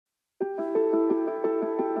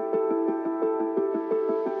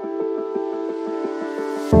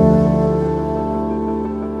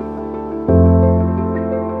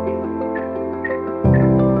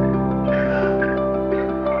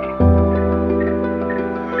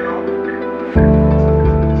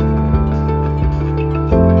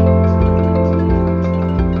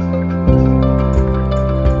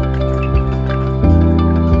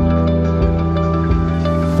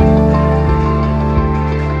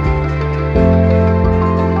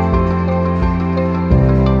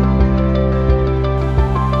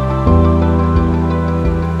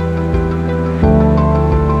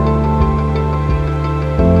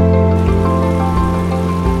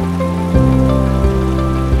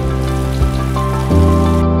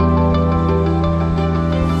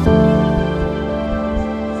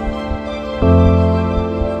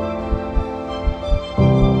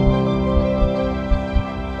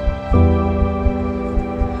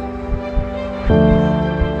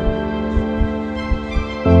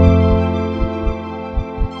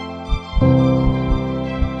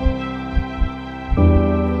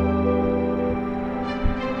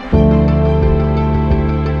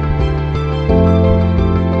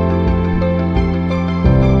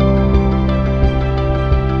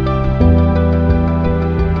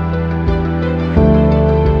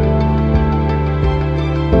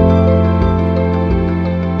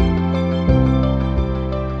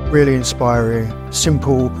really inspiring,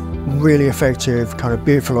 simple, really effective, kind of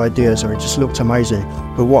beautiful ideas, and it just looked amazing.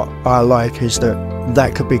 But what I like is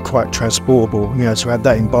that could be quite transportable, you know, to have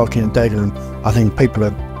that in Barking and Dagenham. I think people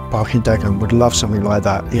at Barking and Dagenham would love something like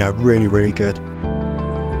that, you know, really, really good.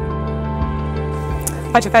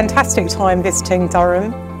 I had a fantastic time visiting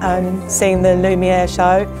Durham and seeing the Lumiere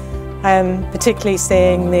show, particularly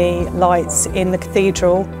seeing the lights in the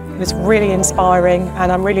cathedral. It was really inspiring,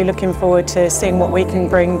 and I'm really looking forward to seeing what we can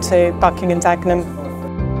bring to Barking and Dagenham.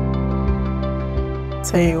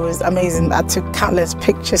 So it was amazing. I took countless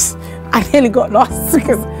pictures. I nearly got lost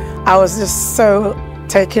because I was just so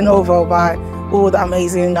taken over by all the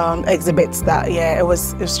amazing exhibits that, yeah, it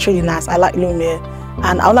was truly nice. I like Lumiere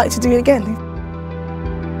and I'd like to do it again.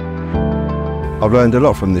 I've learned a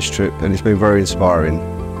lot from this trip and it's been very inspiring.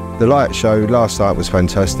 The light show last night was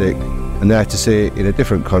fantastic, and now to see it in a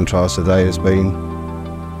different contrast today has been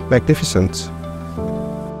magnificent.